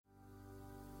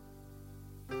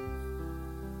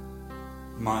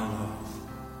My love,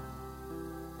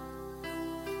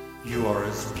 you are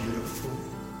as beautiful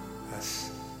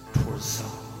as Torzal,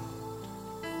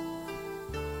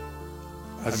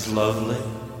 as lovely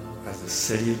as the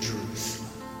city of Jerusalem,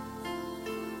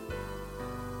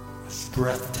 as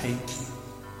breathtaking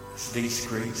as these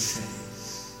great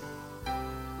cities.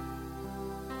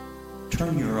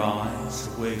 Turn your eyes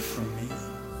away from me.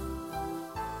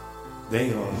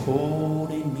 They are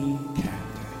holding me captive.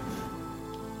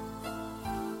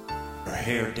 Her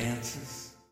hair dances